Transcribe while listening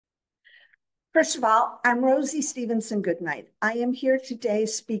First of all, I'm Rosie Stevenson Goodnight. I'm here today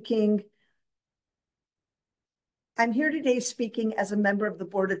speaking as a member of the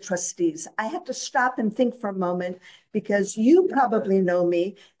Board of Trustees. I have to stop and think for a moment because you probably know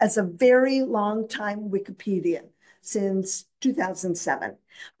me as a very long time Wikipedian since 2007.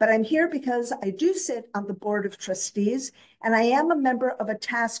 But I'm here because I do sit on the Board of Trustees and I am a member of a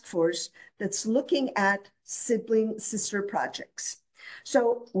task force that's looking at sister projects.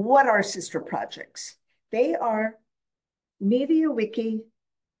 So what are sister projects? They are MediaWiki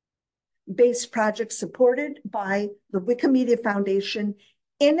based projects supported by the Wikimedia Foundation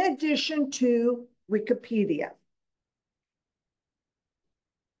in addition to Wikipedia.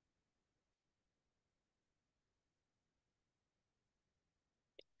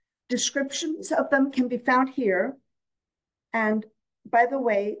 Descriptions of them can be found here. And by the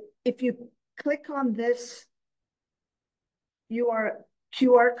way, if you click on this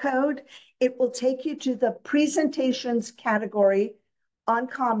QR code, it will take you to the presentations category on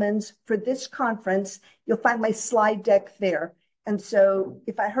Commons for this conference. You'll find my slide deck there. And so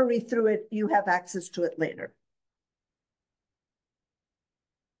if I hurry through it, you have access to it later.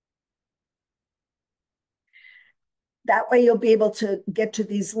 That way you'll be able to get to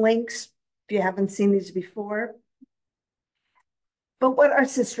these links if you haven't seen these before. But what our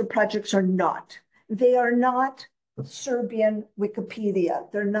sister projects are not. They are not Serbian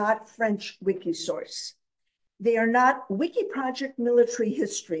Wikipedia. They're not French WikiSource. They are not WikiProject Military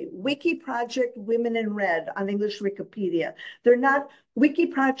History, WikiProject Women in Red on English Wikipedia. They're not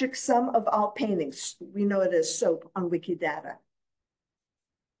WikiProject Sum of All Paintings. We know it as SOAP on Wikidata.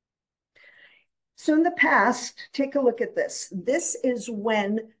 So in the past, take a look at this. This is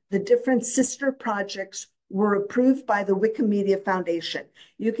when the different sister projects were approved by the Wikimedia Foundation.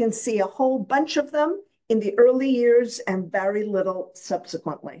 You can see a whole bunch of them in the early years and very little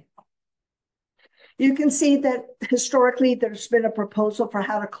subsequently. You can see that historically there's been a proposal for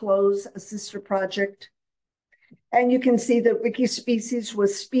how to close a sister project. And you can see that Wikispecies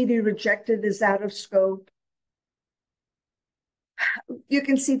was speedily rejected as out of scope. You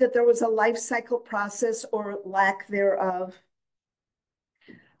can see that there was a life cycle process or lack thereof.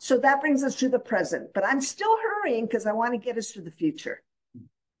 So that brings us to the present, but I'm still hurrying because I want to get us to the future.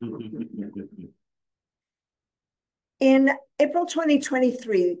 In April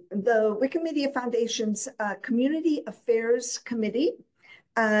 2023, the Wikimedia Foundation's Community Affairs Committee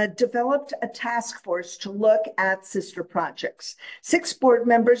developed a task force to look at sister projects. 6 board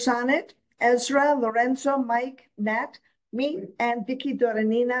members on it: Ezra, Lorenzo, Mike, Nat, me, and Vicky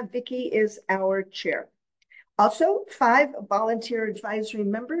Doranina. Vicky is our chair. Also, 5 volunteer advisory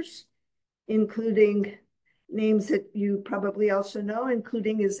members, including names that you probably also know,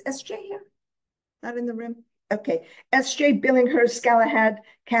 including is SJ here? Not in the room? Okay, SJ, Billinghurst, Galahad,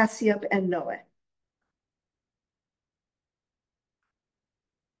 Cassiop, and Noah.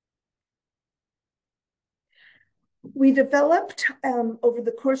 We developed, over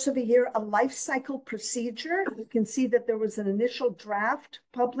the course of a year, a life cycle procedure. You can see that there was an initial draft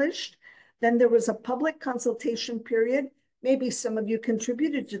published. Then there was a public consultation period. Maybe some of you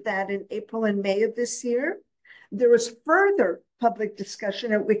contributed to that in April and May of this year. There was further public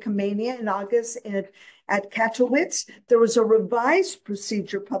discussion at Wikimania in August at Katowice. There was a revised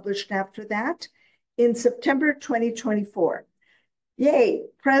procedure published after that in September 2024. Yay,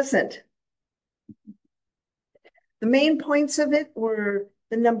 present. The main points of it were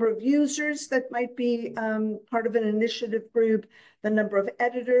the number of users that might be part of an initiative group, the number of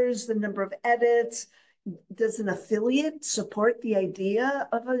editors, the number of edits. Does an affiliate support the idea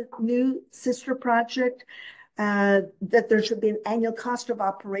of a new sister project? That there should be an annual cost of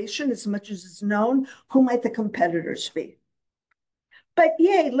operation as much as is known. Who might the competitors be? But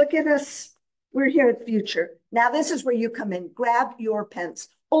yay, look at us. We're here at Future. Now this is where you come in. Grab your pens.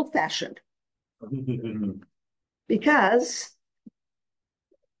 Old-fashioned. Because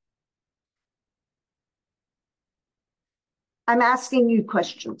I'm asking you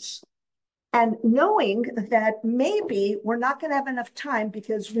questions. And knowing that maybe we're not going to have enough time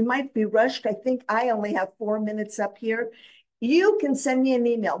because we might be rushed. I think I only have 4 minutes up here. You can send me an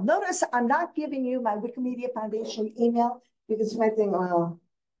email. Notice I'm not giving you my Wikimedia Foundation email because you might think, well,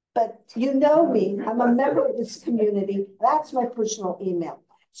 but you know me. I'm a member of this community. That's my personal email.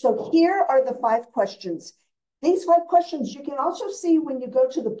 So here are the 5 questions. These 5 questions you can also see when you go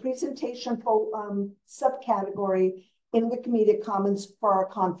to the presentation subcategory in Wikimedia Commons for our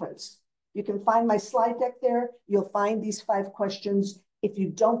conference. You can find my slide deck there. You'll find these 5 questions. If you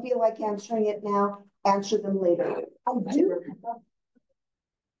don't feel like answering it now, answer them later. I do.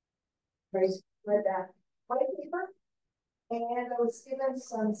 Raise my back. White paper. And I was given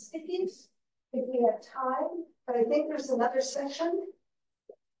some stickies if we have time, but I think there's another session.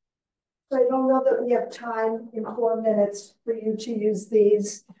 So I don't know that we have time in 4 minutes for you to use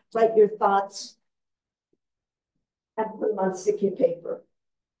these, write your thoughts, and put them on sticky paper.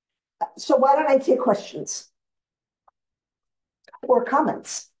 So why don't I take questions or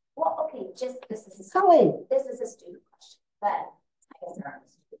comments? Well, okay, just this is a Colleen. This is a student question, but I guess there aren't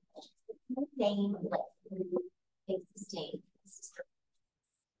student questions. Name like existing sister.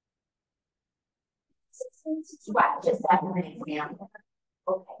 Right, just that for an example.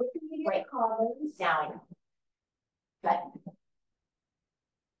 Okay. Wikimedia Commons. Now I know. But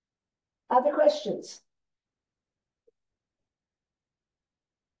Other questions?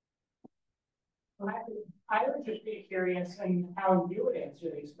 I would just be curious in how you would answer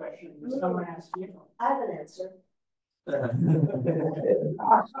these questions if someone asked you. I have an answer.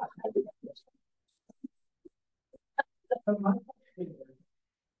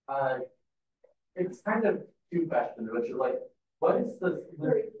 It's kind of two questions, which is like, what is the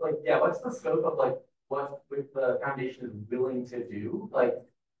what's the scope of like what with the foundation is willing to do? Like,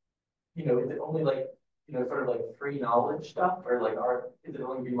 is it only like sort of like free knowledge stuff, or like is it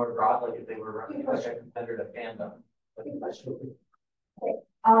only gonna be more broad, like if they were running like a competitor to fandom? Okay,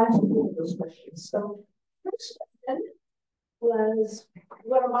 I'll answer those questions. So first question was,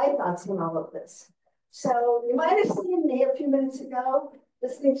 what are my thoughts on all of this? So you might have seen me a few minutes ago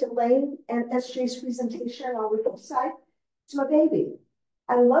listening to Lane and SJ's presentation on WikiSite. It's my baby.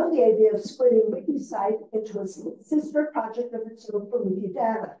 I love the idea of splitting WikiSite into a sister project of its own for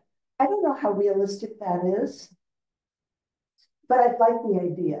Wikidata. I don't know how realistic that is, but I like the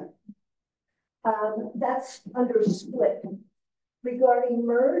idea. That's under split. Regarding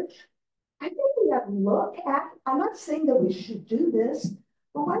merge, I think we have to look at, I'm not saying that we should do this,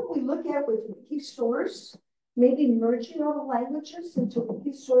 but why don't we look at with WikiSource, maybe merging all the languages into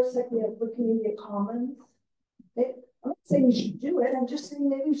WikiSource like we have Wikimedia Commons. I'm not saying we should do it, I'm just saying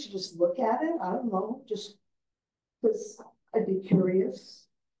maybe we should just look at it. I don't know, just because I'd be curious.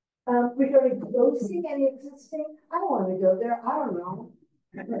 Regarding closing any existing, I don't want to go there. I don't know.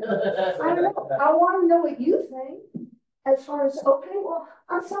 I don't know. I want to know what you think. As far as, okay, well,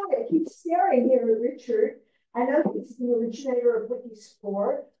 I'm sorry, I keep staring here at Richard. I know he's the originator of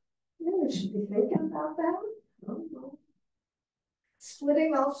Wikisport. Maybe we should be thinking about that. I don't know.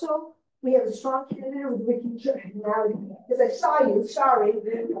 Splitting also, we have a strong candidate with WikiProjects now, because I saw you, sorry.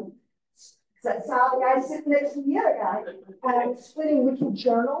 I saw the guy sitting next to the other guy. Splitting Wiki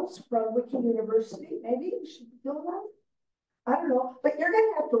journals from Wiki University. Maybe we should be doing that. I don't know, but you're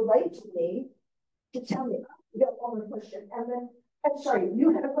going to have to write to me to tell me. You got one more question, and then I'm sorry, you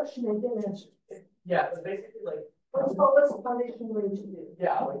had a question and didn't answer. Yeah, it's basically like what's the foundation willing to do?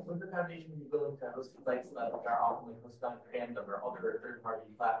 Yeah, like would the foundation be willing to host sites that are often hosted on fandom or other third-party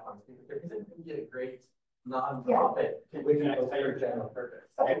platforms, because there isn't really a great non-profit which is a general purpose.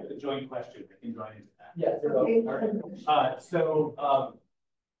 I have a joint question. I can join into that. Yes. Okay.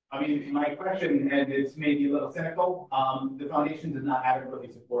 I mean, my question, and it's maybe a little cynical, the foundation does not adequately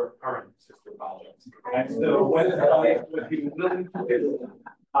support current sister projects. And so what is the foundation would be willing to do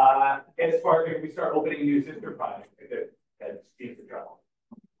as far as if we start opening new sister projects that seems to trouble?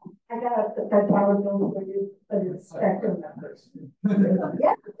 I got that power bill for you, but it's spectrum numbers.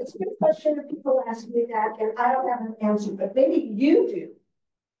 Yeah, it's a good question if people ask me that, and I don't have an answer, but maybe you do.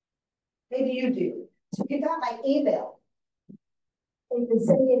 Maybe you do. So you got my email. You can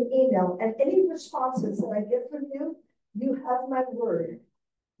send me an email, and any responses that I get from you, you have my word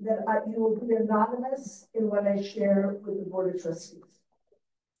that you will be anonymous in what I share with the Board of Trustees.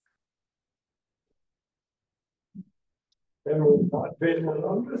 Then we're not being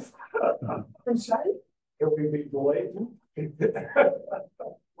anonymous. I'm sorry? Can we be blatant?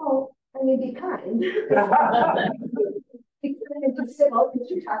 Well, I mean, be kind. Be kind and be civil, because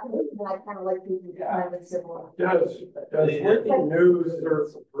you're talking to me, and I kind of like being kind and civil. Does Wiki News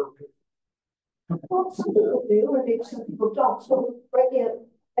serve a purpose? Well, some people do, and maybe some people don't. So right here,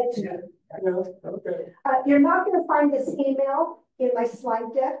 I do. Okay. You're not going to find this email in my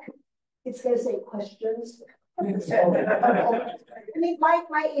slide deck. It's going to say questions. I mean,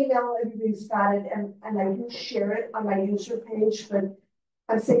 my email, everybody's got it, and I do share it on my user page, but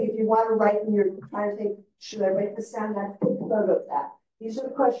I'm saying if you want to write and you're trying to think, should I write this down? Take a photo of that. These are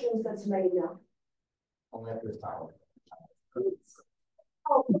the questions that's my email. Only after this time.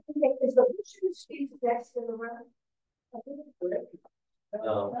 Oh, okay. Is the person who speaks next in the room? I think it's Rick.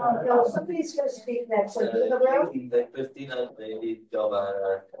 No, somebody's going to speak next. So in the room? Like 15 of maybe job.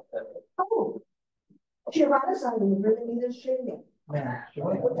 Oh, Giovanna's on the room, and neither should me. Yeah,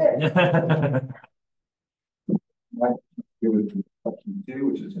 Okay. 2,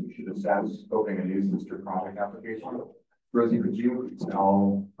 which is we should assess opening a new sister project application. Rosie, could you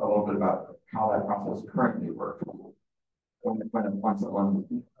tell a little bit about how that process currently works? When someone, wants to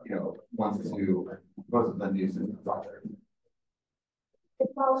propose a new sister project. It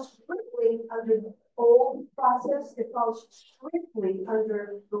falls strictly under the old process. It falls strictly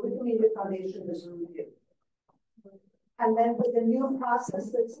under the Wikimedia Foundation as a review. And then with the new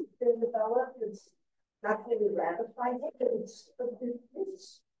process that's been developed, it's not really ratified, but it's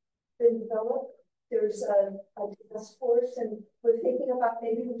been developed. There's a task force, and we're thinking about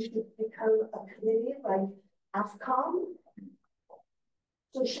maybe we should become a committee like AFCOM.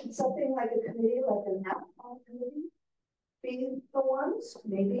 So should something like a committee, like an AFCOM committee, be the ones?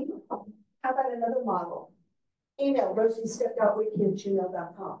 Maybe. How about another model? Email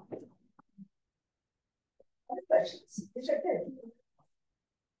rosiestep.wiki@gmail.com. Other questions? These are good.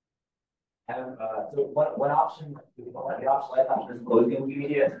 So one option, the last option is closing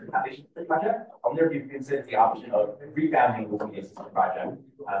Wikimedia as the foundation for the project. I wonder if you consider the option of refounding Wikimedia as a project.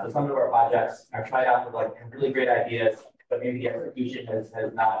 So some of our projects are tried out with like really great ideas, but maybe the execution has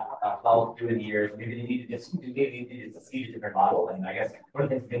not followed through in the years. Maybe they need to see a different model. And I guess one of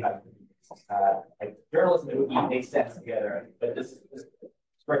the things to think about, like journalism and Wiki makes sense together, but this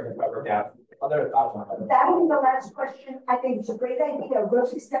spread the cover down. Other thoughts on that? That will be the last question. I think it's a great idea.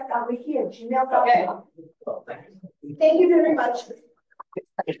 rosiestep.wiki@gmail.com. Okay. Well, thank you. Thank you very much.